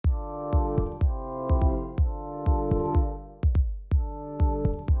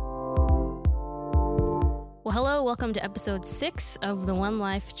Hello, welcome to episode 6 of the One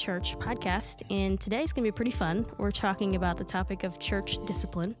Life Church podcast. And today's going to be pretty fun. We're talking about the topic of church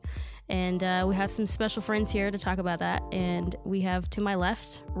discipline. And we have some special friends here to talk about that. And we have to my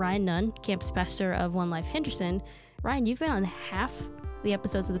left, Ryan Nunn, campus pastor of One Life Henderson. Ryan, you've been on half the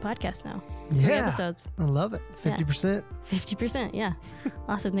episodes of the podcast now. 3 episodes. I love it. 50%. 50%, yeah.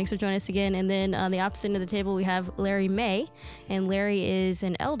 Awesome. Thanks for joining us again. And then on the opposite end of the table, we have Larry May. And Larry is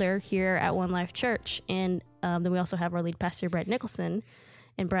an elder here at One Life Church. And then we also have our lead pastor, Brett Nicholson.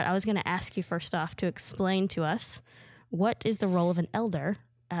 And Brett, I was going to ask you first off to explain to us, what is the role of an elder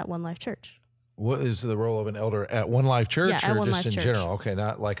at One Life Church? What is the role of an elder at One Life Church, or just in Church. general? Okay,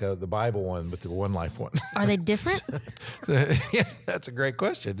 not like the Bible one, but the One Life one. Are they different? Yes, that's a great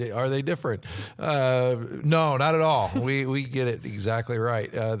question. Are they different? No, not at all. We get it exactly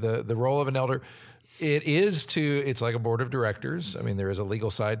right. The role of an elder, it's like a board of directors. I mean, there is a legal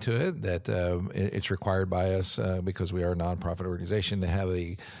side to it that it's required by us because we are a nonprofit organization to have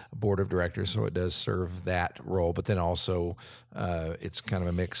a board of directors, so it does serve that role. But then also, it's kind of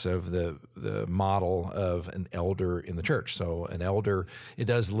a mix of the model of an elder in the church. So an elder, it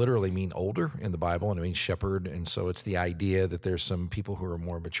does literally mean older in the Bible, and it means shepherd. And so it's the idea that there's some people who are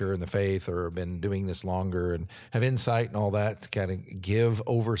more mature in the faith or have been doing this longer and have insight and all that to kind of give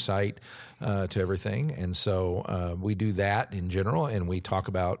oversight to everything. And so we do that in general, and we talk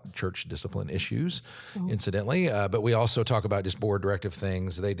about church discipline issues, incidentally. But we also talk about just board directive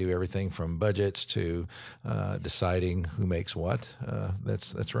things. They do everything from budgets to deciding who makes what.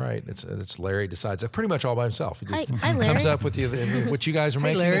 That's right. It's Larry decides that pretty much all by himself. He just Hi, Larry. comes up with what you guys are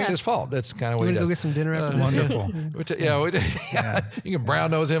making. Larry. It's his fault. That's kind of what We're he going to does. go get some dinner after this. Wonderful. You can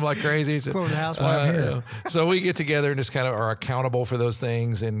brown nose him like crazy. So, Over the house while I'm here. so we get together and just kind of are accountable for those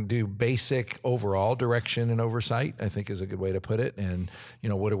things and do basic overall direction and oversight, I think is a good way to put it. And,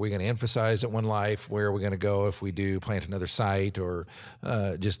 what are we going to emphasize at One Life? Where are we going to go if we do plant another site, or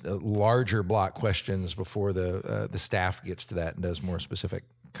just larger block questions before the staff gets to that and does more specific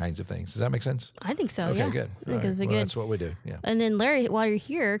kinds of things. Does that make sense? I think so, Okay, yeah. good. I think Well, that's what we do, yeah. And then Larry, while you're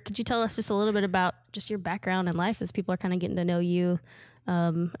here, could you tell us just a little bit about just your background in life as people are kind of getting to know you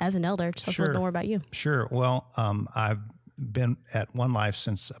as an elder? Just tell us a little bit more about you. Sure. Well, I've been at One Life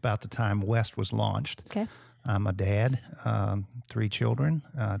since about the time West was launched. Okay. I'm a dad, 3 children,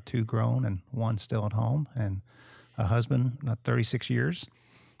 2 grown and 1 still at home, and a husband, 36 years,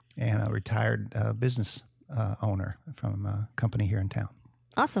 and a retired business owner from a company here in town.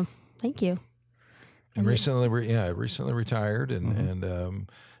 Awesome. Thank you. And recently retired and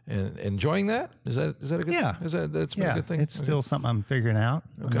enjoying that. Is that a good? Yeah. That's been a good thing. It's still something I'm figuring out.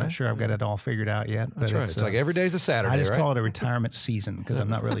 I'm not sure I've got it all figured out yet. That's right. It's like every day's a Saturday. I just right? call it a retirement season because I'm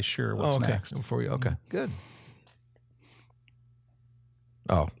not really sure what's next. For you. Okay. Good.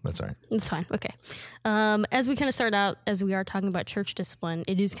 Oh, that's all right. It's fine. Okay. As we kind of start out, as we are talking about church discipline,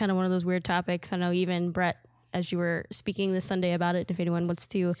 it is kind of one of those weird topics. I know even Brett, as you were speaking this Sunday about it, if anyone wants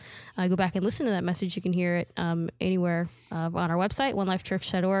to go back and listen to that message, you can hear it anywhere on our website,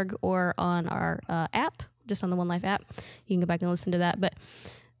 onelifechurch.org, or on our app, just on the One Life app. You can go back and listen to that. But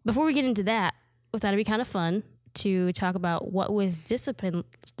before we get into that, we thought it'd be kind of fun to talk about what was discipline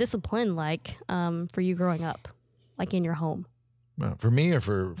like for you growing up, like in your home. For me or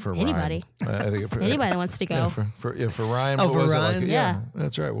for Anybody. Ryan? I think Anybody that wants to go. Yeah, for Ryan. Oh, what for was Ryan? it like? Yeah.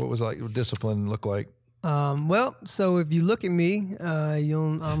 That's right. What was discipline look like? So if you look at me,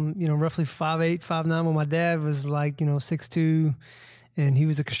 I'm roughly 5'8", 5'9". Well, my dad was 6'2", and he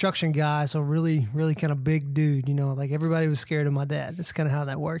was a construction guy, so really, really kind of big dude. Everybody was scared of my dad. That's kind of how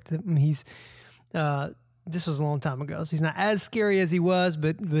that worked. I mean, this was a long time ago, so he's not as scary as he was,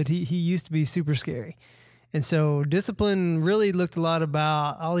 but he used to be super scary. And so discipline really looked a lot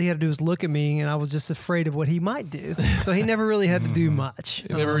about, all he had to do was look at me, and I was just afraid of what he might do. So he never really had to do much.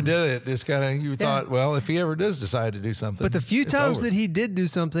 He never did it. Just kind of, you thought, well, if he ever does decide to do something. But the few times over. that he did do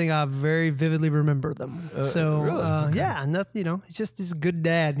something, I very vividly remember them. Really? Okay. Yeah, and that's, he's a good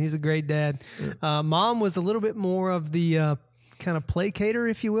dad. He's a great dad. Mom was a little bit more of the kind of placater,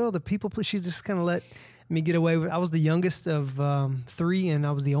 if you will. She just kind of let me get away with. I was the youngest of 3, and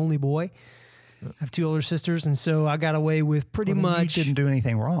I was the only boy. I have 2 older sisters, and so I got away with pretty much. You didn't do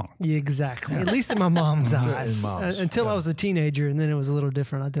anything wrong. Yeah, exactly. At least in my mom's eyes. Until I was a teenager, and then it was a little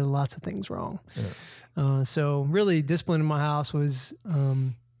different. I did lots of things wrong. Yeah. So really, discipline in my house was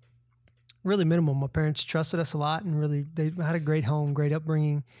really minimal. My parents trusted us a lot, and really they had a great home, great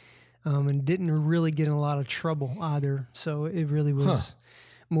upbringing, and didn't really get in a lot of trouble either. So it really was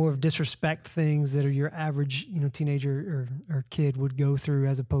more of disrespect things that are your average, teenager or kid would go through,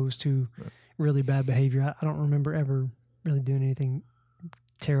 as opposed to really bad behavior. I don't remember ever really doing anything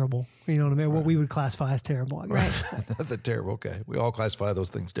terrible. You know what I mean? What we would classify as terrible, I guess I should say. That's terrible. Okay. We all classify those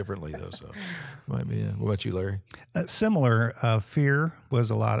things differently, though. So might be. What about you, Larry? Similar, fear was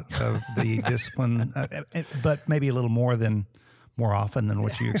a lot of the discipline, but maybe a little more often than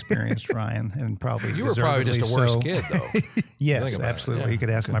what you experienced, Ryan, and probably You were probably just a worse so. kid, though. Yes, about it. absolutely. Yeah. You could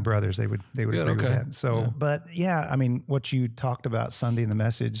ask my brothers; they would agree with that. So, but yeah, I mean, what you talked about Sunday in the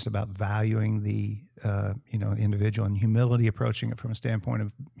message about valuing the individual and humility, approaching it from a standpoint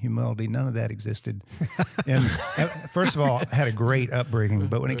of humility, none of that existed. And first of all, I had a great upbringing,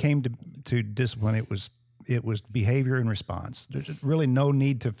 but when it came to discipline, it was behavior and response. There's really no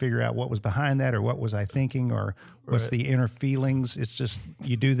need to figure out what was behind that or what was I thinking or what's the inner feelings. It's just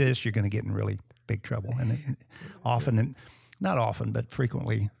you do this, you're going to get in really big trouble. And not often, but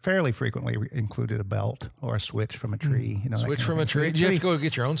fairly frequently included a belt or a switch from a tree. Switch from a tree? Did you have to go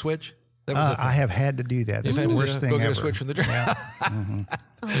get your own switch? That was I have had to do that. It's the worst thing ever. Go ever. get a switch from the tree. Yeah.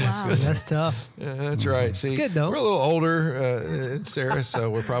 Oh, wow. That's tough. Yeah, that's right. See, It's good, though. We're a little older, Sarah, so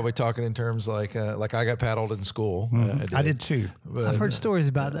we're probably talking in terms like I got paddled in school. I did too. But, I've heard stories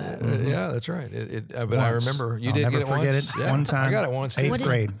about that. yeah, that's right. But I remember you I'll did never get it forget once. it. Yeah, One time, I got it once. eighth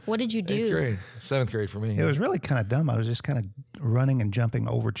grade. What did you do? 8th grade, 7th grade for me. It was really kind of dumb. I was just kind of running and jumping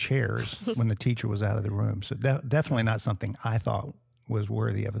over chairs when the teacher was out of the room. So definitely not something I thought was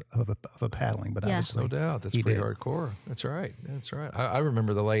worthy of a paddling, but Yeah. obviously No doubt. That's he pretty did. hardcore. That's right. That's right. I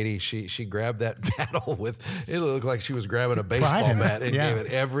remember the lady, she grabbed that paddle with, it looked like she was grabbing a baseball in it. bat and Yeah. gave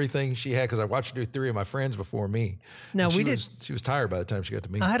it everything she had because I watched her do 3 of my friends before me. Now, And we she was tired by the time she got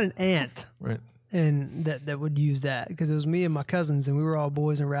to me. I had an aunt Right. and that would use that because it was me and my cousins and we were all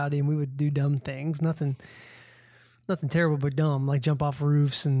boys and rowdy and we would do dumb things. Nothing terrible, but dumb, like jump off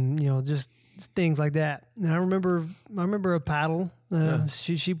roofs and, just things like that. And I remember a paddle.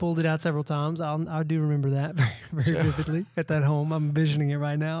 She pulled it out several times. I do remember that very vividly at that home. I'm envisioning it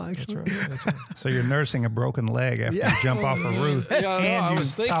right now, actually. That's right. So you're nursing a broken leg after you jump off a roof, Yeah, I and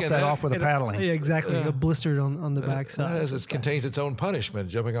was you top thinking that that- off with a paddling. Yeah, exactly. A blistered on the It backside. contains its own punishment,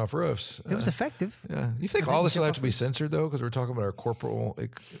 jumping off roofs. It was effective. Yeah. You think all this will have to be censored, though? Because we're talking about our corporal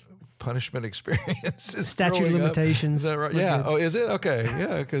punishment experiences. Statute growing up. limitations. Is that right? We're Yeah. good. Oh, is it? Okay.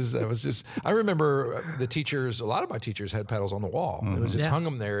 Yeah. Because I was just, I remember the teachers, a lot of my teachers had paddles on the wall. It was just hung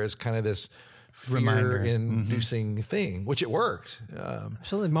them there as kind of this Reminder. fear-inducing thing, which it worked.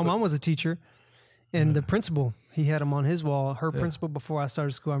 Absolutely. My mom was a teacher, and the principal, he had them on his wall. Her principal, before I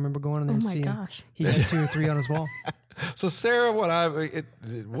started school, I remember going in there and my seeing gosh. he had 2 or 3 on his wall. So Sarah, what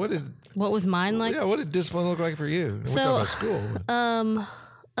What was mine like? what did discipline look like for you? We're So, talking about school.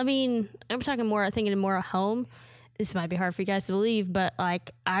 I mean, I'm talking more, thinking more at home. This might be hard for you guys to believe, but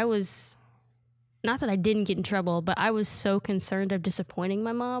like I was, not that I didn't get in trouble, but I was so concerned of disappointing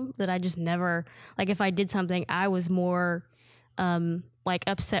my mom that I just never, like if I did something, I was more like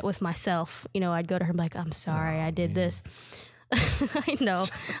upset with myself. I'd go to her and be like, I'm sorry, I did this. I know.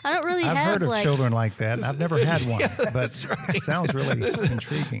 I don't really I've have heard of like children like that. And I've never had one, but right. it sounds really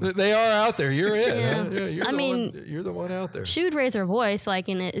intriguing. They are out there. You're it. Yeah. Huh? Yeah, you're the one out there. she would raise her voice, like,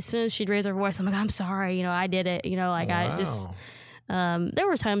 and as soon as she'd raise her voice, I'm like, I'm sorry, I did it, I just, there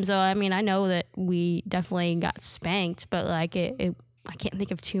were times though, I mean, I know that we definitely got spanked, but like I can't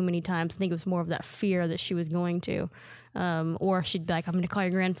think of too many times. I think it was more of that fear that she was going to, or she'd be like, I'm going to call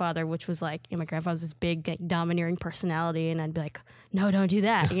your grandfather, which was like, my grandfather's this big, like, domineering personality. And I'd be like, no, don't do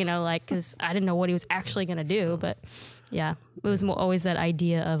that. Like, cause I didn't know what he was actually going to do, but yeah, it was always that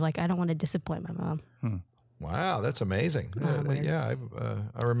idea of like, I don't want to disappoint my mom. Wow, that's amazing.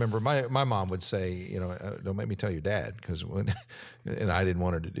 I remember my mom would say, don't make me tell your dad, because and I didn't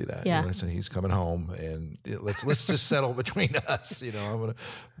want her to do that. Yeah. So he's coming home, and let's just settle between us. I'm going to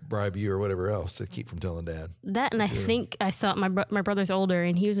bribe you or whatever else to keep from telling dad. That, and I think I saw my brother's older,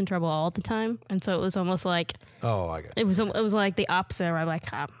 and he was in trouble all the time, and so it was almost like Oh, I got it was like the opposite. Where I'm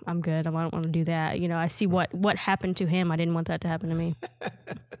like, I'm good. I don't want to do that. I see what happened to him. I didn't want that to happen to me.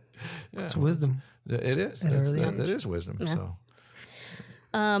 It's wisdom. It is. At an early That age. is wisdom. Yeah. So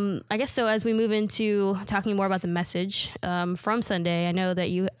I guess so. As we move into talking more about the message from Sunday, I know that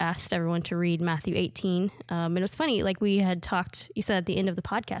you asked everyone to read Matthew 18. And it was funny, like we had talked, you said at the end of the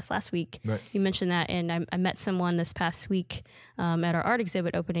podcast last week, Right. you mentioned that. And I met someone this past week at our art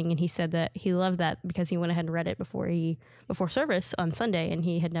exhibit opening, and he said that he loved that because he went ahead and read it before service on Sunday, and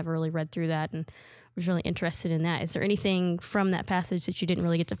he had never really read through that and was really interested in that. Is there anything from that passage that you didn't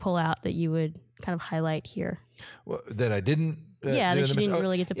really get to pull out that you would kind of highlight here? that I didn't Yeah, doing that you the didn't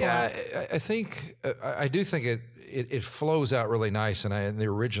really get to pull out. I think I do think it flows out really nice. And the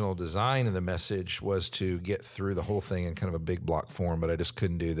original design of the message was to get through the whole thing in kind of a big block form, but I just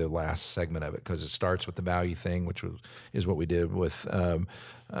couldn't do the last segment of it because it starts with the value thing, which is what we did with the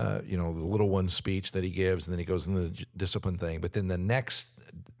little one speech that he gives, and then he goes into the discipline thing. But then the next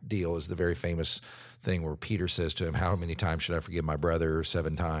deal is the very famous thing where Peter says to him, "How many times should I forgive my brother?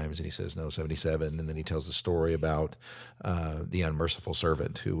 7 times?" And he says, "No, 77." And then he tells the story about the unmerciful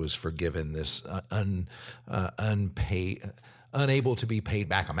servant who was forgiven this unable to be paid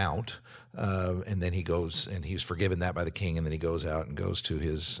back amount. And then he goes and he's forgiven that by the king. And then he goes out and goes to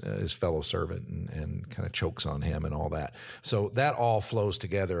his fellow servant and kind of chokes on him and all that. So that all flows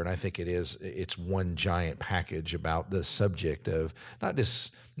together. And I think it's one giant package about the subject of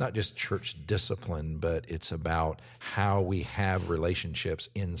not just church discipline, but it's about how we have relationships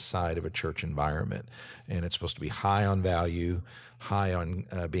inside of a church environment. And it's supposed to be high on value, high on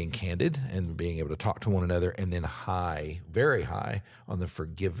being candid and being able to talk to one another, and then high, very high on the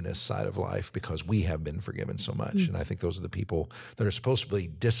forgiveness side of life because we have been forgiven so much. And I think those are the people that are supposed to be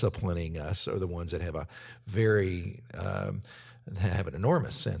disciplining us are the ones that have a very have an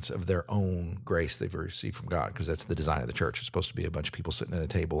enormous sense of their own grace they've received from God, because that's the design of the church. It's supposed to be a bunch of people sitting at a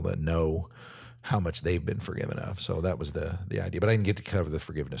table that know how much they've been forgiven of. So that was the idea. But I didn't get to cover the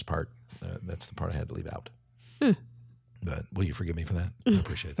forgiveness part. That's the part I had to leave out. But will you forgive me for that? I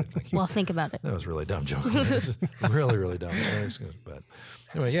appreciate that. Thank you. Well, think about it. That was a really dumb joke. really, really dumb. But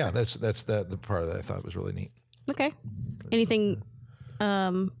anyway, yeah, that's the part that I thought was really neat. Okay. Anything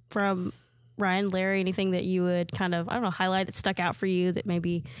from Ryan, Larry, anything that you would kind of, highlight that stuck out for you that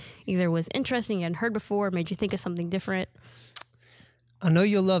maybe either was interesting you hadn't heard before, made you think of something different? I know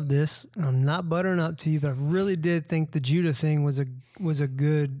you'll love this. I'm not buttering up to you, but I really did think the Judah thing was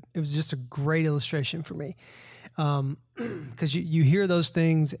just a great illustration for me. Because you hear those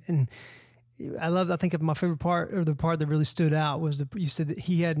things, and I think my favorite part, or the part that really stood out, was you said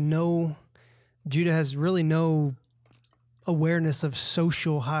that Judah has really no awareness of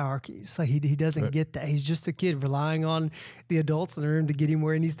social hierarchies. Like he doesn't get that. He's just a kid relying on the adults in the room to get him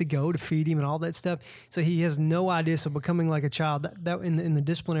where he needs to go, to feed him and all that stuff. So he has no idea. So becoming like a child, that in the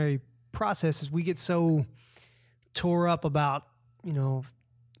disciplinary processes, we get so tore up about,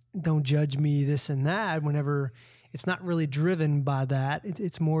 don't judge me, this and that, whenever it's not really driven by that.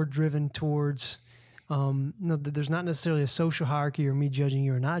 It's more driven towards, there's not necessarily a social hierarchy or me judging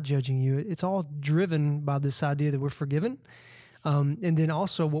you or not judging you. It's all driven by this idea that we're forgiven. And then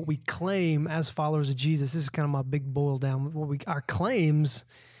also what we claim as followers of Jesus. This is kind of my big boil down. Our claims,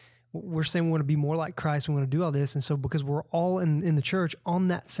 we're saying we want to be more like Christ. We want to do all this. And so because we're all in the church on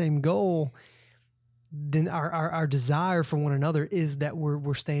that same goal, then our desire for one another is that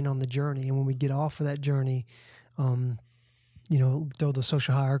we're staying on the journey. And when we get off of that journey, throw the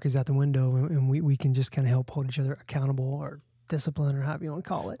social hierarchies out the window, and we can just kind of help hold each other accountable, or discipline, or however you want to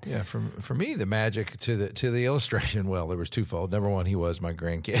call it. Yeah, for me, the magic to the illustration, well, there was twofold. Number one, he was my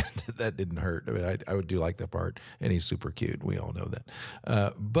grandkid. That didn't hurt. I mean, I would do like that part, and he's super cute. We all know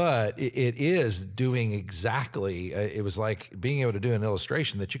that. But it is doing exactly, it was like being able to do an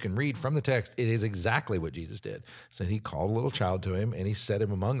illustration that you can read from the text. It is exactly what Jesus did. So he called a little child to him, and he set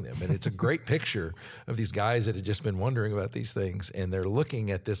him among them. And it's a great picture of these guys that had just been wondering about these things, and they're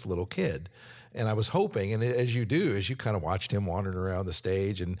looking at this little kid. And I was hoping, and as you kind of watched him wandering around the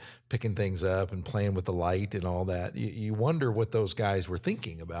stage and picking things up and playing with the light and all that, you wonder what those guys were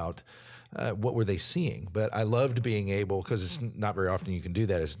thinking about. What were they seeing? But I loved being able, because it's not very often you can do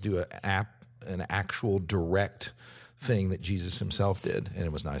that, is do an actual direct thing that Jesus himself did. And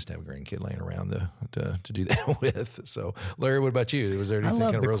it was nice to have a grandkid laying around to do that with. So, Larry, what about you? Was there anything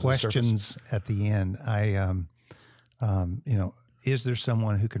kind of rose to the surface? I love the questions at the end. Is there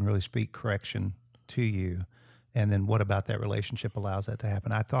someone who can really speak correction to you? And then what about that relationship allows that to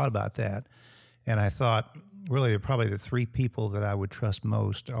happen? I thought about that, and I thought really probably the 3 people that I would trust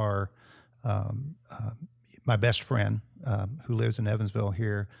most are my best friend who lives in Evansville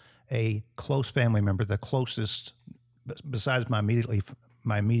here, a close family member, the closest, besides my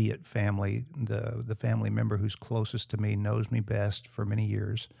immediate family, the family member who's closest to me, knows me best for many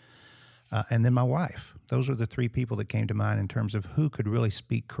years. And then my wife. Those are the 3 people that came to mind in terms of who could really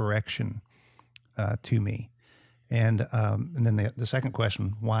speak correction to me. And then the second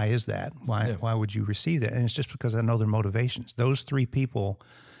question, why is that? Why would you receive that? And it's just because I know their motivations. Those 3 people,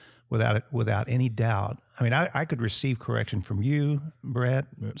 without any doubt. I mean, I could receive correction from you, Brett,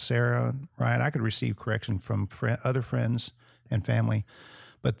 Sarah, Ryan. I could receive correction from other friends and family.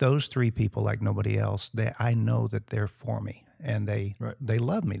 But those 3 people, like nobody else, I know that they're for me. And they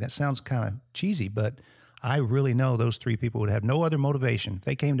love me. That sounds kind of cheesy, but I really know those three people would have no other motivation. If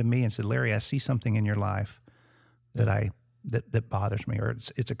they came to me and said, Larry, I see something in your life that bothers me, or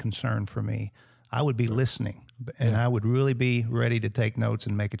it's a concern for me, I would be listening, and I would really be ready to take notes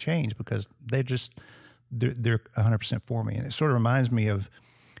and make a change, because they're 100% for me. And it sort of reminds me of,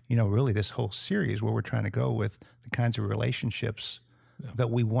 really this whole series where we're trying to go with the kinds of relationships that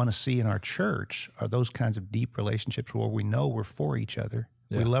we want to see in our church are those kinds of deep relationships where we know we're for each other.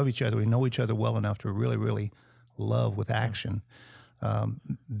 Yeah. We love each other. We know each other well enough to really, really love with action.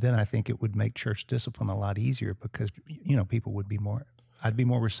 Then I think it would make church discipline a lot easier, because, people would be I'd be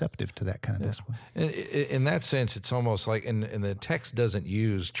more receptive to that kind of discipline. In that sense, it's almost like, and the text doesn't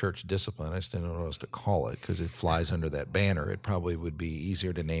use church discipline. I just don't know what else to call it, because it flies under that banner. It probably would be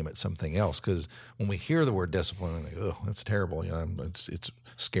easier to name it something else, because when we hear the word discipline, we think, oh, that's terrible. It's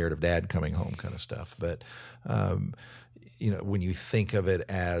scared of dad coming home kind of stuff. But, when you think of it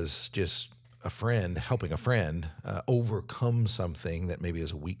as just a friend helping a friend overcome something that maybe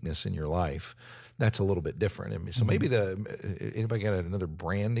is a weakness in your life, that's a little bit different. I mean, so maybe anybody got another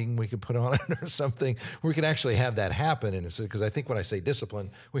branding we could put on it or something where we could actually have that happen. And because I think when I say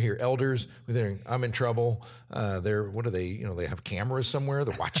discipline, we hear elders, we think I'm in trouble. What are they? They have cameras somewhere.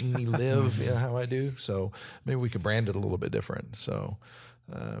 They're watching me live. How I do. So maybe we could brand it a little bit different. So,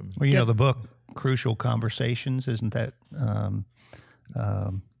 the book Crucial Conversations, isn't that?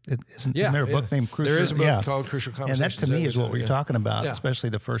 Isn't there a book named Crucial? There is a book called Crucial Conversations. And that to me is what we're talking about,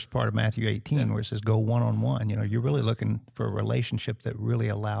 especially the first part of Matthew 18, where it says go one-on-one. You're really looking for a relationship that really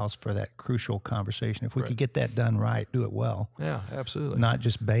allows for that crucial conversation. If we could get that done right, do it well. Yeah, absolutely. Not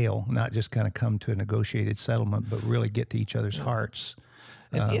just bail, not just kind of come to a negotiated settlement, but really get to each other's hearts.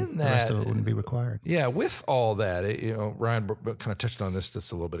 And in that, the rest of it wouldn't be required. Yeah, with all that, Ryan kind of touched on this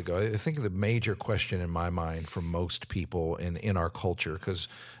just a little bit ago. I think the major question in my mind for most people in our culture, because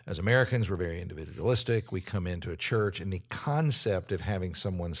as Americans, we're very individualistic. We come into a church, and the concept of having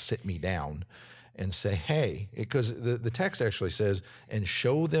someone sit me down and say, hey, because the text actually says, and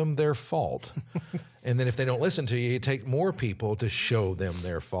show them their fault. And then if they don't listen to you, you take more people to show them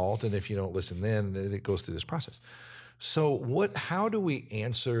their fault. And if you don't listen, then it goes through this process. So how do we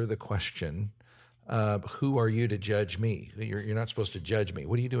answer the question, who are you to judge me? You're not supposed to judge me.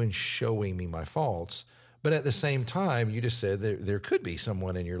 What are you doing showing me my faults? But at the same time, you just said there could be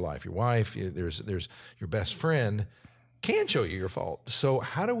someone in your life, your wife, there's your best friend, can show you your fault. So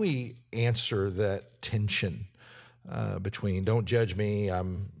how do we answer that tension between don't judge me,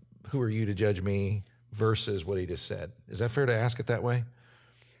 who are you to judge me, versus what he just said? Is that fair to ask it that way?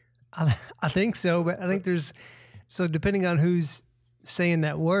 I think so, but I think so depending on who's saying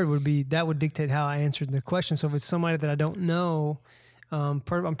that word that would dictate how I answered the question. So if it's somebody that I don't know, I'm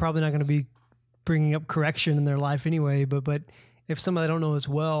probably not going to be bringing up correction in their life anyway. But if somebody I don't know as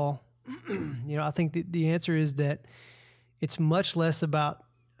well, I think the answer is that it's much less about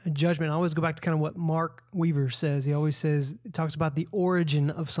a judgment. I always go back to kind of what Mark Weaver says. He always talks about the origin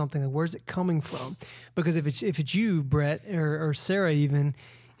of something. Like, where's it coming from? Because if it's you, Brett, or Sarah even,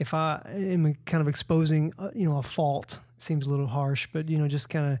 if I am kind of exposing, a fault, seems a little harsh, but, just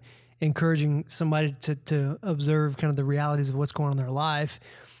kind of encouraging somebody to observe kind of the realities of what's going on in their life.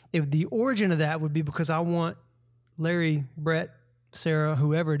 If the origin of that would be because I want Larry, Brett, Sarah,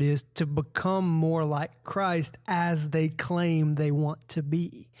 whoever it is, to become more like Christ as they claim they want to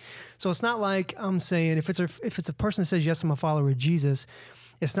be. So it's not like I'm saying, if it's a person that says, yes, I'm a follower of Jesus,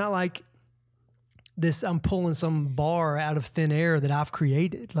 it's not like I'm pulling some bar out of thin air that I've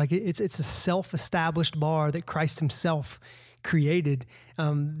created. Like it's a self-established bar that Christ himself created,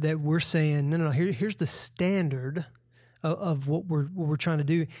 that we're saying, no, here's the standard of what we're trying to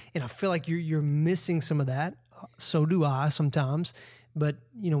do. And I feel like you're missing some of that. So do I sometimes, but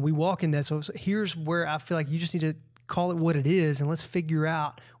we walk in that. So here's where I feel like you just need to call it what it is, and let's figure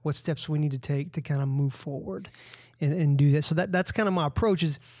out what steps we need to take to kind of move forward and do that. So that's kind of my approach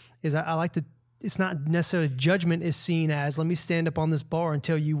is I like to, it's not necessarily judgment is seen as, let me stand up on this bar and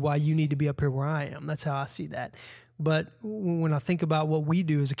tell you why you need to be up here where I am. That's how I see that. But when I think about what we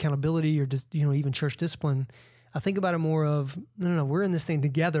do as accountability or just, even church discipline, I think about it more of, no, we're in this thing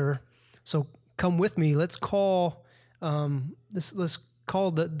together. So come with me. Let's call let's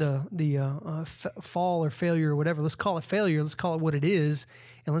call the fall or failure or whatever. Let's call it failure. Let's call it what it is,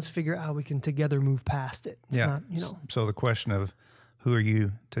 and let's figure out how we can together move past it. It's not, So the question of who are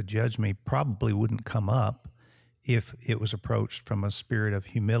you to judge me probably wouldn't come up if it was approached from a spirit of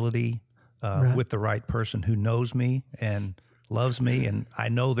humility, right, with the right person who knows me and loves me, and I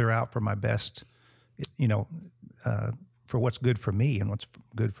know they're out for my best, for what's good for me and what's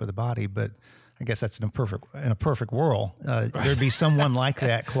good for the body. But I guess that's in a perfect world. There'd be someone like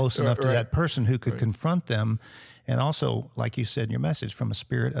that close enough to that person who could confront them. And also, like you said in your message, from a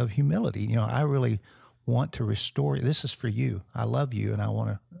spirit of humility. You know, I really want to restore you. This is for you. I love you, and I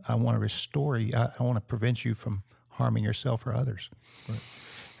want to restore you. I want to prevent you from harming yourself or others. Right.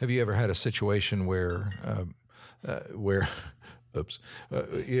 Have you ever had a situation where you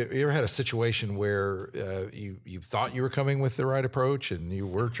ever had a situation where you thought you were coming with the right approach and you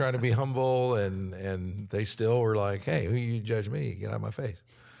were trying to be humble and they still were like, "Hey, who you judge me? Get out of my face."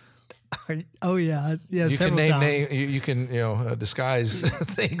 Oh yeah. You can several times. you can disguise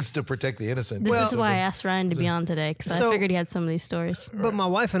things to protect the innocent. This is why I asked Ryan to be on today, because I figured he had some of these stories. But my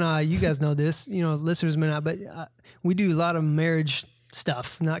wife and I, you guys know this, listeners may not, but we do a lot of marriage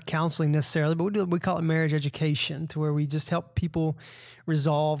stuff, not counseling necessarily, but we call it marriage education, to where we just help people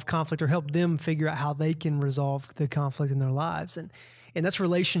resolve conflict or help them figure out how they can resolve the conflict in their lives. And that's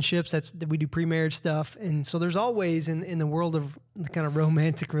relationships. We do pre-marriage stuff. And so there's always in the world of kind of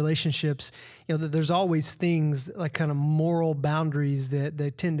romantic relationships, there's always things like kind of moral boundaries that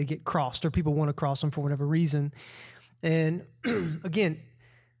they tend to get crossed, or people want to cross them for whatever reason. And again,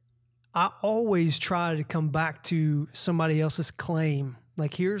 I always try to come back to somebody else's claim.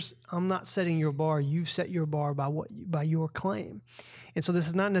 Like, I'm not setting your bar. You set your bar by your claim. And so this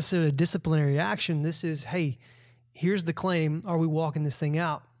is not necessarily a disciplinary action. This is, hey, here's the claim. Are we walking this thing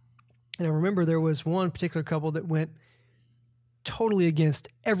out? And I remember there was one particular couple that went totally against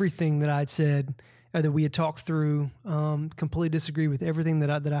everything that I'd said, or that we had talked through, completely disagree with everything that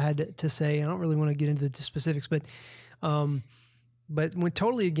I had to say. I don't really want to get into the specifics, but went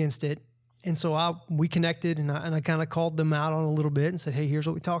totally against it. And so we connected, and I kind of called them out on a little bit and said, hey, here's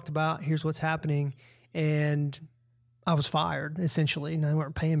what we talked about. Here's what's happening. And I was fired, essentially, and they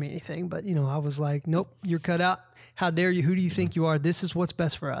weren't paying me anything. But, I was like, nope, you're cut out. How dare you? Who do you think you are? This is what's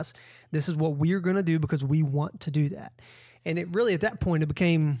best for us. This is what we're going to do because we want to do that. And it really, at that point, it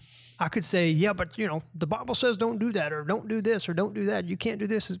became, I could say, yeah, but, the Bible says don't do that, or don't do this, or don't do that. You can't do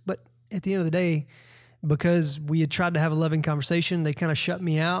this. But at the end of the day, because we had tried to have a loving conversation, they kind of shut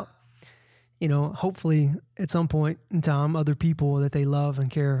me out. Hopefully at some point in time, other people that they love and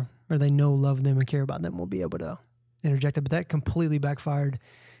care, or they know love them and care about them, will be able to interject it. But that completely backfired.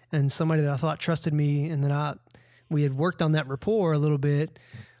 And somebody that I thought trusted me and that we had worked on that rapport a little bit,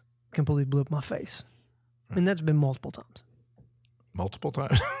 completely blew up my face. And that's been multiple times. Multiple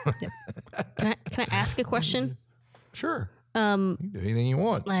times? Yeah. Can I ask a question? Sure. You can do anything you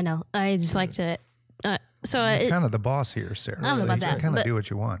want. I know. I just like to... You're kind of the boss here, Sarah. I don't know about that. You kind of do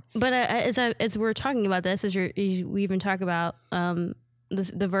what you want. But as we're talking about this, we even talk about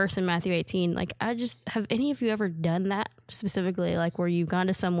the verse in Matthew 18. Like, have any of you ever done that specifically? Like, where you've gone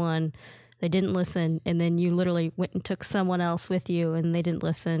to someone, they didn't listen, and then you literally went and took someone else with you, and they didn't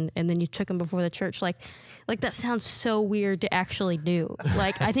listen, and then you took them before the church. Like that sounds so weird to actually do.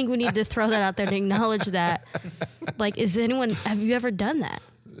 Like, I think we need to throw that out there to acknowledge that. Like, have you ever done that?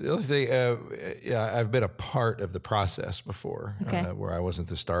 The only thing, I've been a part of the process before, okay. Where I wasn't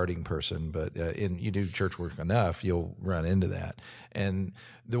the starting person, but you do church work enough, you'll run into that. And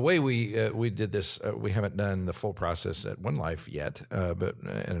the way we did this, we haven't done the full process at One Life yet, but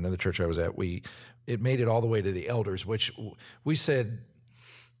in another church I was at, it made it all the way to the elders, which we said,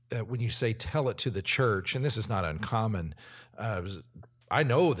 when you say tell it to the church, and this is not uncommon, I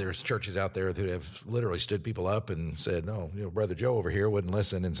know there's churches out there that have literally stood people up and said, no, Brother Joe over here wouldn't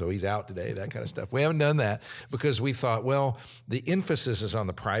listen, and so he's out today, that kind of stuff. We haven't done that because we thought, well, the emphasis is on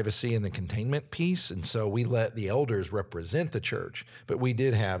the privacy and the containment piece, and so we let the elders represent the church. But we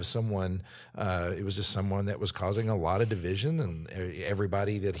did have someone, it was just someone that was causing a lot of division, and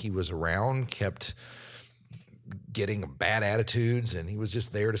everybody that he was around kept getting bad attitudes, and he was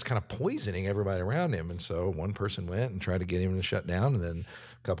just there just kind of poisoning everybody around him. And so one person went and tried to get him to shut down, and then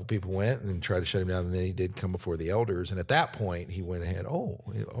a couple people went and tried to shut him down, and then he did come before the elders. And at that point he went ahead,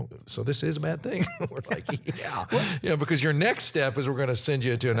 so this is a bad thing. We're like, yeah, because your next step is we're going to send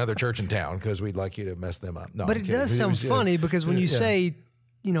you to another church in town because we'd like you to mess them up. No, but it does sound funny because when you say,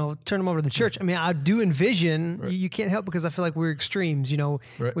 turn them over to the church. I mean, I do envision, right. You can't help because I feel like we're extremes,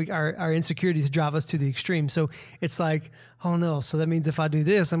 right. Our insecurities drive us to the extreme. So it's like, oh no, so that means if I do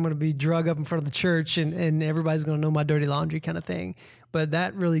this, I'm going to be drug up in front of the church and everybody's going to know my dirty laundry kind of thing. But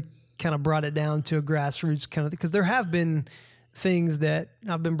that really kind of brought it down to a grassroots kind of, because there have been things that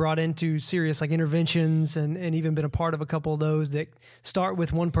I've been brought into serious, like interventions, and even been a part of a couple of those that start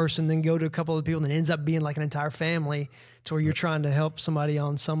with one person, then go to a couple of people, and it ends up being like an entire family to where you're trying to help somebody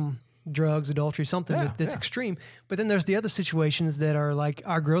on some drugs, adultery, something that's extreme. But then there's the other situations that are like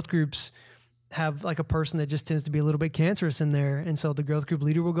our growth groups. have like a person that just tends to be a little bit cancerous in there. And so the growth group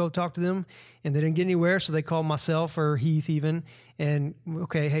leader will go talk to them, and they didn't get anywhere. So they call myself or Heath even, and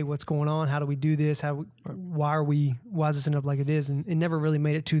okay, hey, what's going on? How do we do this? Why is this end up like it is? And it never really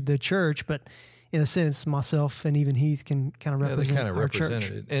made it to the church, but in a sense, myself and even Heath can kind of represent they kind of our represented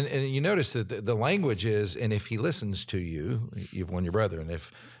church. it. And you notice that the language is, and if he listens to you, you've won your brother. And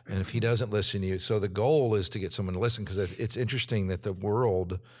if he doesn't listen to you, so the goal is to get someone to listen, because it's interesting that the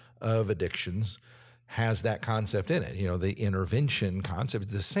world of addictions has that concept in it. You know, the intervention concept,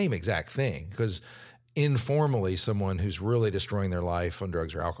 the same exact thing, because informally, someone who's really destroying their life on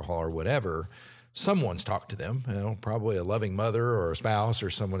drugs or alcohol or whatever, someone's talked to them, you know, probably a loving mother or a spouse, or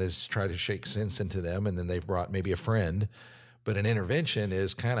someone has tried to shake sense into them, and then they've brought maybe a friend. But an intervention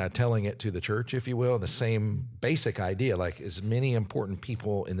is kind of telling it to the church, if you will, and the same basic idea, like as many important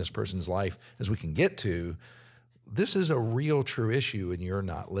people in this person's life as we can get to. This is a real, true issue, and you're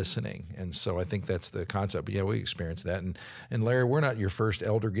not listening. And so I think that's the concept. But yeah, we experienced that. And Larry, we're not your first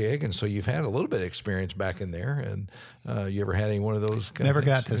elder gig, and so you've had a little bit of experience back in there. And you ever had any one of those kind Never of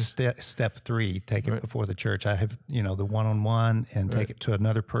things? got to step 3, take it before the church. I have, the one-on-one and take it to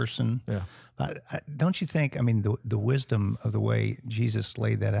another person. Yeah. But don't you think, I mean, the wisdom of the way Jesus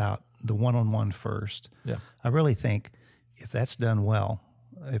laid that out, the one-on-one first, Yeah. I really think if that's done well,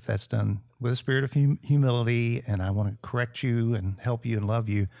 if that's done with a spirit of humility, and I want to correct you and help you and love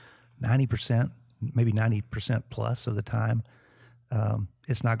you, 90%, maybe 90% plus of the time,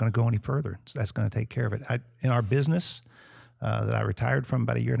 it's not going to go any further. So that's going to take care of it. In our business that I retired from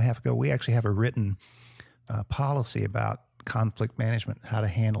about a year and a half ago, we actually have a written policy about conflict management, how to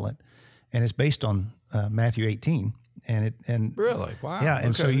handle it, and it's based on Matthew 18. And Really? Wow. yeah,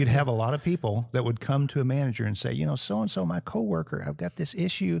 and so Okay. you'd have a lot of people that would come to a manager and say, so and so, my coworker, I've got this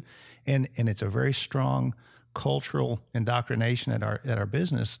issue, and it's a very strong cultural indoctrination at our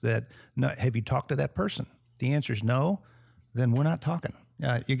business that, no, have you talked to that person? The answer is no. Then we're not talking.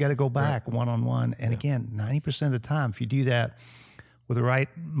 You got to go back one-on-one, and again, 90% of the time, if you do that with the right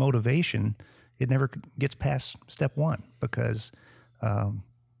motivation, it never gets past step 1, because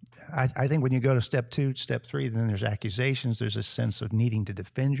I think when you go to step 2, step 3, then there's accusations. There's a sense of needing to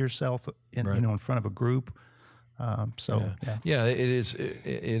defend yourself, in front of a group. Yeah, it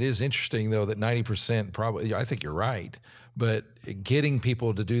is interesting though that 90% probably. I think you're right, but getting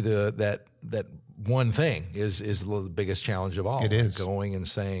people to do that one thing is the biggest challenge of all. It is going and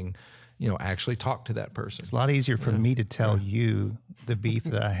saying, actually talk to that person. It's a lot easier for me to tell you the beef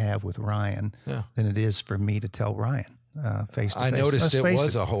that I have with Ryan than it is for me to tell Ryan. Face to face. I noticed it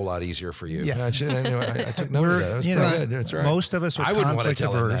was it. a whole lot easier for you. Yeah. I took note of that. That was pretty good. That's right. Most of us are I wouldn't want to conflict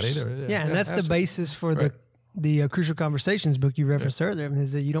tell him that averse. either. Yeah, and that's the basis for the Crucial Conversations book you referenced earlier,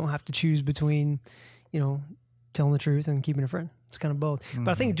 is that you don't have to choose between, telling the truth and keeping a friend. It's kind of both. Mm-hmm.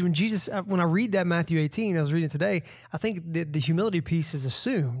 But I think when I read that Matthew 18, I was reading it today, I think the humility piece is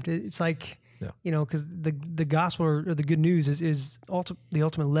assumed. It's like, because the gospel or the good news is the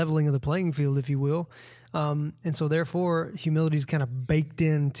ultimate leveling of the playing field, if you will. And so therefore humility is kind of baked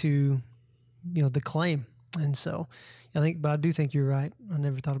into, the claim. And so but I do think you're right. I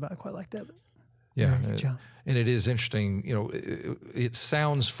never thought about it quite like that. But yeah. good job. And it is interesting, it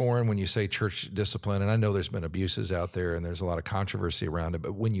sounds foreign when you say church discipline, and I know there's been abuses out there and there's a lot of controversy around it,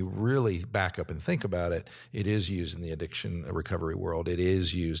 but when you really back up and think about it, it is used in the addiction recovery world. It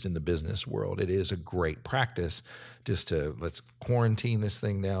is used in the business world. It is a great practice just to let's quarantine this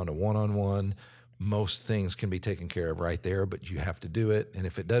thing down to one-on-one. Most things can be taken care of right there, but you have to do it. And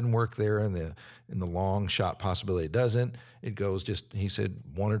if it doesn't work there, in the long shot possibility it doesn't, it goes he said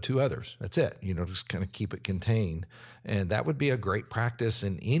 1 or 2 others. That's it. Just kind of keep it contained. And that would be a great practice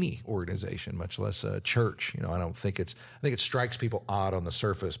in any organization, much less a church. I think it strikes people odd on the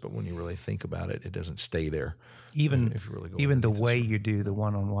surface, but when you really think about it, it doesn't stay there. Even if you really go the way you do the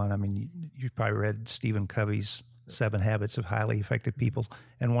one-on-one. I mean, you've probably read Stephen Covey's 7 Habits of Highly Effective People,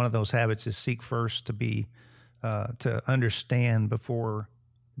 and one of those habits is seek first to understand before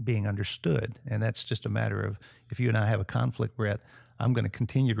being understood. And that's just a matter of, if you and I have a conflict, Brett, I'm going to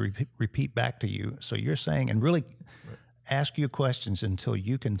continue to repeat back to you. So you're saying, and really ask you questions until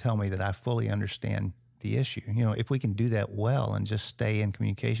you can tell me that I fully understand the issue. If we can do that well and just stay in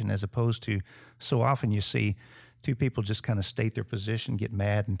communication, as opposed to so often you see 2 people just kind of state their position, get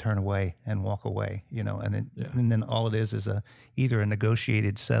mad, and turn away and walk away, and then all it is either a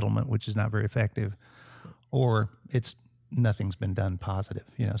negotiated settlement, which is not very effective, or it's nothing's been done positive.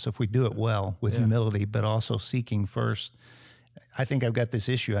 So if we do it well with humility, but also seeking first, I think I've got this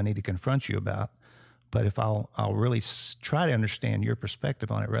issue I need to confront you about. But if I'll really try to understand your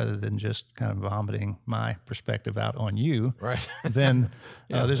perspective on it rather than just kind of vomiting my perspective out on you, Right. then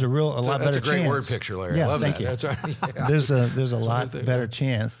there's a lot better chance. That's a great word picture, Larry. Yeah, I love thank that. you. That's right. Yeah. There's a lot better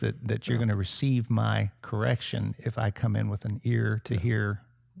chance that you're going to receive my correction if I come in with an ear to hear,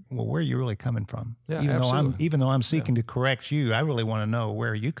 well, where are you really coming from? Yeah, even though I'm seeking to correct you, I really want to know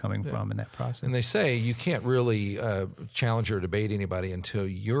where are you coming from in that process. And they say you can't really challenge or debate anybody until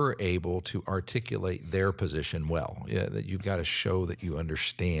you're able to articulate their position well. Yeah, that you've got to show that you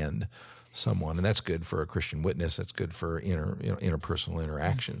understand someone, and that's good for a Christian witness. That's good for interpersonal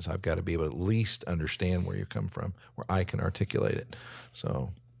interactions. I've got to be able to at least understand where you come from, where I can articulate it.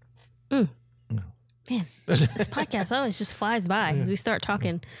 So. Man, this podcast always just flies by as we start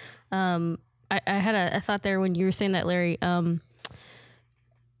talking. I had a thought there when you were saying that, Larry.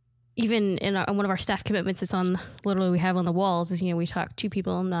 Even in one of our staff commitments, it's on literally we have on the walls is, we talk to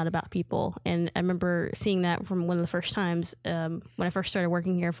people, not about people. And I remember seeing that from one of the first times when I first started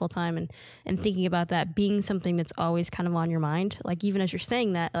working here full time and thinking about that being something that's always kind of on your mind. Like even as you're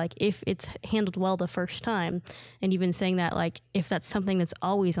saying that, like if it's handled well the first time, and even saying that, like if that's something that's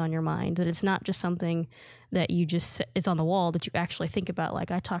always on your mind, that it's not just something that you just, it's on the wall, that you actually think about, like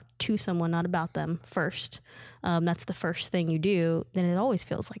I talk to someone, not about them first. That's the first thing you do, then it always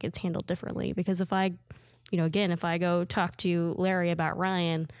feels like it's handled differently. Because if I go talk to Larry about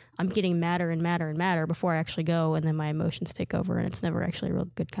Ryan, I'm getting madder and madder and madder before I actually go, and then my emotions take over, and it's never actually a real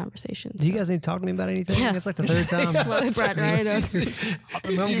good conversation. Do you guys need to talk to me about anything? Yeah. It's like the third time. Slowly brought Ryan up.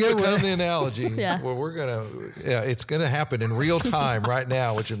 You become the analogy. Yeah. Well, it's gonna happen in real time right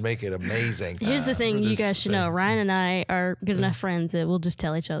now, which would make it amazing. Here's the thing you guys should know. Ryan and I are good enough friends that we'll just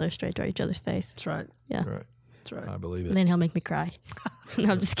tell each other straight to each other's face. That's right. Yeah. Right. That's right. I believe it. And then he'll make me cry.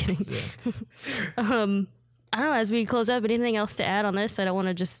 No, I'm just kidding. I don't know, as we close up, anything else to add on this? I don't want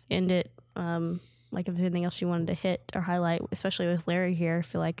to just end it like if there's anything else you wanted to hit or highlight, especially with Larry here. I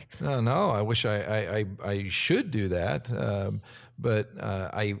feel like No, I wish I should do that, but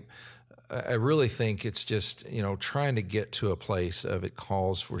I really think it's just trying to get to a place of it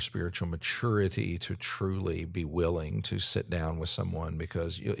calls for spiritual maturity to truly be willing to sit down with someone,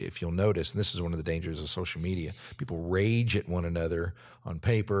 because if you'll notice, and this is one of the dangers of social media, people rage at one another on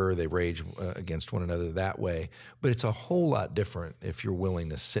paper, they rage against one another that way, but it's a whole lot different if you're willing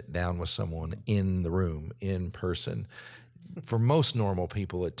to sit down with someone in the room, in person. For most normal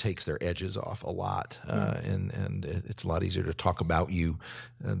people, it takes their edges off a lot, and it's a lot easier to talk about you,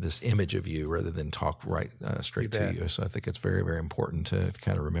 this image of you, rather than talk straight to you. So I think it's very, very important to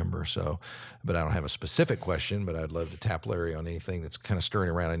kind of remember. So, but I don't have a specific question, but I'd love to tap Larry on anything that's kind of stirring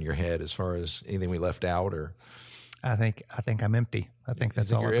around in your head as far as anything we left out or. I think I'm empty. I think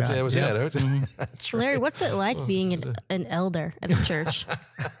that's all I've got. That was it. That's right. Larry, what's it like being an elder at the church?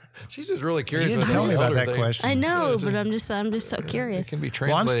 She's just really curious. You didn't tell me about that question. I know, but I'm just so curious. It can be Well,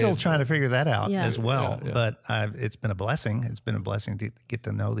 translated. I'm still trying to figure that out Yeah. as well. Yeah. But it's been a blessing. It's been a blessing to get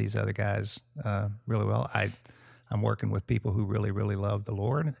to know these other guys really well. I'm working with people who really, really love the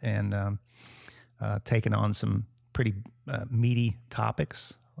Lord, and taking on some pretty meaty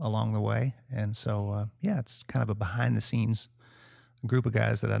topics along the way. And so, it's kind of a behind-the-scenes group of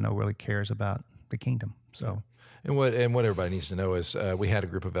guys that I know really cares about the kingdom. So. And what everybody needs to know is we had a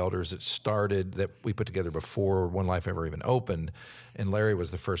group of elders that we put together before One Life ever even opened, and Larry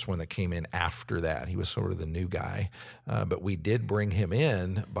was the first one that came in after that. He was sort of the new guy, but we did bring him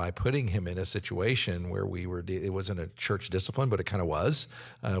in by putting him in a situation where it wasn't a church discipline, but it kind of was.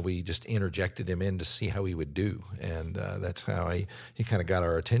 We just interjected him in to see how he would do, and that's how he kind of got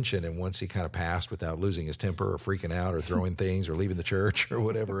our attention. And once he kind of passed without losing his temper or freaking out or throwing things or leaving the church or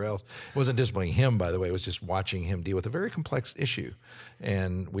whatever else, it wasn't disciplining him, by the way. It was just watching him deal with a very complex issue,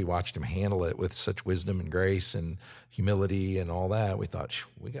 and we watched him handle it with such wisdom and grace and humility and all that. We thought,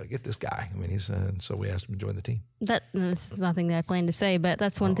 we got to get this guy. I mean, so we asked him to join the team. This is nothing that I plan to say, but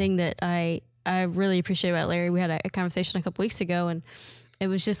that's one thing that I really appreciate about Larry. We had a conversation a couple weeks ago, and it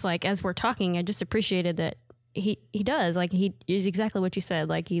was just like, as we're talking, I just appreciated that he does, like, he is exactly what you said.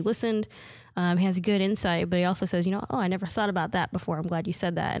 Like, he listened, he has good insight, but he also says, I never thought about that before. I'm glad you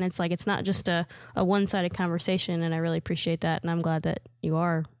said that. And it's like, it's not just a one-sided conversation, and I really appreciate that. And I'm glad that you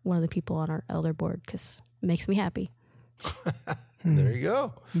are one of the people on our elder board, because it makes me happy. There you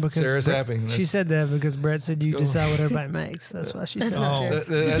go. Because Sarah's Brett- happy. She said that because Brett said you go. decide what everybody makes. That's why she That's said not that.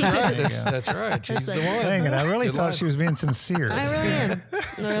 true. That's right. you go. That's right. She's the one. Dang it! I really Good thought line. she was being sincere. I really am.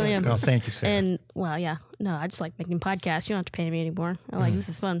 I really am. No, thank you, Sarah. And well, yeah, no, I just like making podcasts. You don't have to pay me anymore. I like this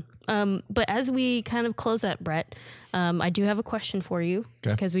is fun. But as we kind of close that, Brett, I do have a question for you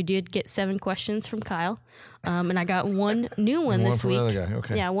because we did get 7 questions from Kyle, and I got one new one One this from week. another guy.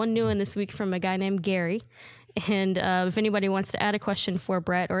 Okay. Yeah, one new one this week from a guy named Gary. And if anybody wants to add a question for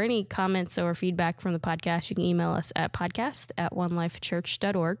Brett or any comments or feedback from the podcast, you can email us at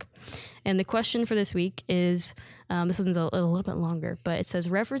podcast@onelifechurch.org. And the question for this week is, this one's a little bit longer, but it says,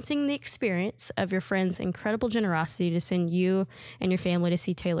 referencing the experience of your friend's incredible generosity to send you and your family to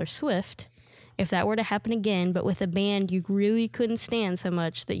see Taylor Swift, if that were to happen again, but with a band you really couldn't stand so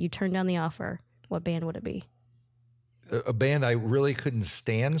much that you turned down the offer, what band would it be? A band I really couldn't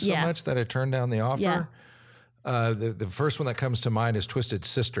stand so Yeah. much that I turned down the offer. Yeah. The first one that comes to mind is Twisted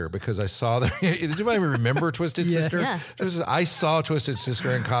Sister because I saw them. Did anybody remember Twisted Yes. Sister? Yeah. I saw Twisted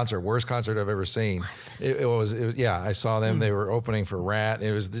Sister in concert. Worst concert I've ever seen. It was yeah. I saw them. They were opening for Rat.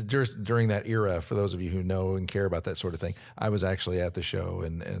 It was just during that era. For those of you who know and care about that sort of thing, I was actually at the show,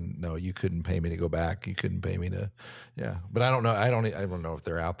 and no, you couldn't pay me to go back. You couldn't pay me to, yeah. But I don't know. I don't know if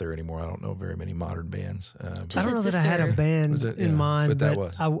they're out there anymore. I don't know very many modern bands. I don't know that I had a Sister. band Was it? in Yeah, mind, but that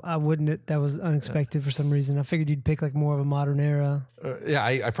but was. I wouldn't. That was unexpected for some reason. I figured you'd pick like more of a modern era. Yeah,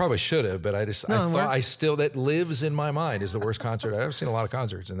 I probably should have, but I No, it thought worked. I still that lives in my mind is the worst concert I've seen. A lot of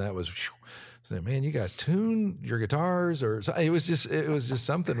concerts, and that was, whew. So, man, you guys tune your guitars, or so, it was just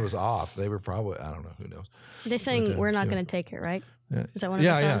something was off. They were probably, I don't know, who knows. They sang "We're Not yeah. Going to Take It," right? Yeah. Is that one of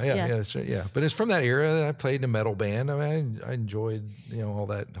Yeah, the yeah, songs? yeah, yeah, that's right, yeah. But it's from that era that I played in a metal band. I mean, I enjoyed all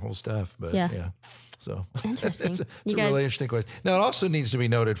that whole stuff. But Yeah. yeah. So Interesting. it's a You really guys- interesting question. Now, it also needs to be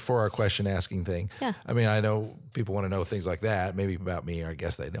noted for our question asking thing. Yeah. I mean, I know people want to know things like that, maybe about me, or I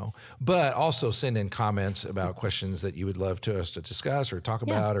guess they know. But also send in comments about questions that you would love to us to discuss or talk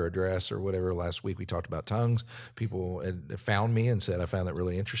about or address or whatever. Last week we talked about tongues. People had found me and said, I found that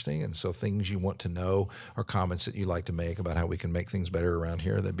really interesting. And so things you want to know or comments that you'd like to make about how we can make things better around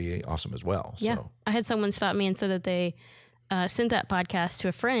here, that'd be awesome as well. Yeah. So. I had someone stop me and said that they sent that podcast to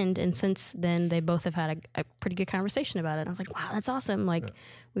a friend, and since then they both have had a pretty good conversation about it. And I was like, wow, that's awesome. Like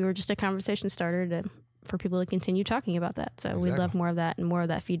we were just a conversation starter for people to continue talking about that. So we'd love more of that and more of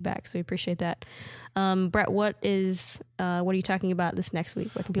that feedback. So we appreciate that. Brett, what are you talking about this next week?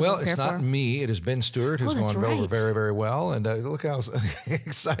 What can people Well, prepare it's not for? me. It is Ben Stewart, who's that's going over right. very, very well. And look how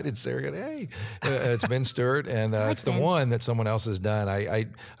excited Sarah got. Hey, it's Ben Stewart, and like it's the Ben. one that someone else has done. I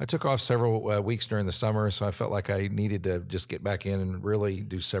took off several weeks during the summer, so I felt like I needed to just get back in and really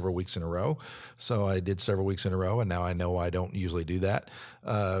do several weeks in a row. So I did several weeks in a row, and now I know I don't usually do that.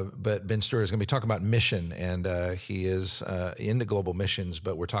 But Ben Stewart is going to be talking about mission, and he is into global missions,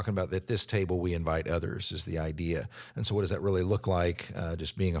 but we're talking about at this table we invite others is the idea. And so what does that really look like?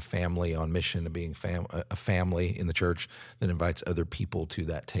 Just being a family on mission and being a family in the church that invites other people to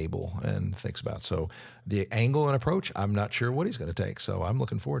that table and thinks about. So the angle and approach, I'm not sure what he's going to take. So I'm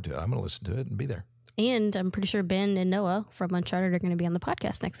looking forward to it. I'm going to listen to it and be there. And I'm pretty sure Ben and Noah from Uncharted are going to be on the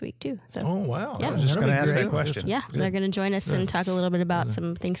podcast next week too. So Oh, wow. Yeah. I was just That'll going to be ask great. that question. yeah, they're going to join us and talk a little bit about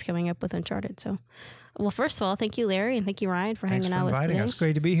some things coming up with Uncharted. So, well, first of all, thank you, Larry, and thank you, Ryan, for Thanks hanging for out with us inviting today. us.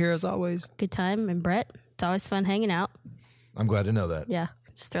 Great to be here as always. Good time. And Brett, it's always fun hanging out. I'm glad to know that. Yeah,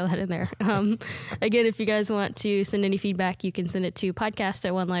 just throw that in there. Again, if you guys want to send any feedback, you can send it to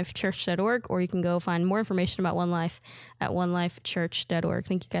podcast@onelifechurch.org, or you can go find more information about One Life at onelifechurch.org.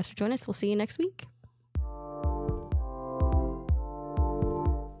 Thank you guys for joining us. We'll see you next week.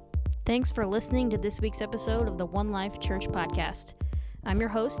 Thanks for listening to this week's episode of the One Life Church Podcast. I'm your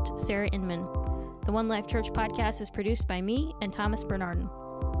host, Sarah Inman. The One Life Church Podcast is produced by me and Thomas Bernardin.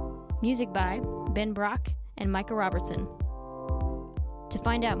 Music by Ben Brock and Micah Robertson. To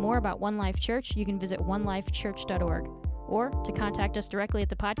find out more about One Life Church, you can visit onelifechurch.org. Or to contact us directly at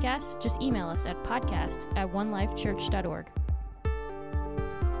the podcast, just email us at podcast@onelifechurch.org.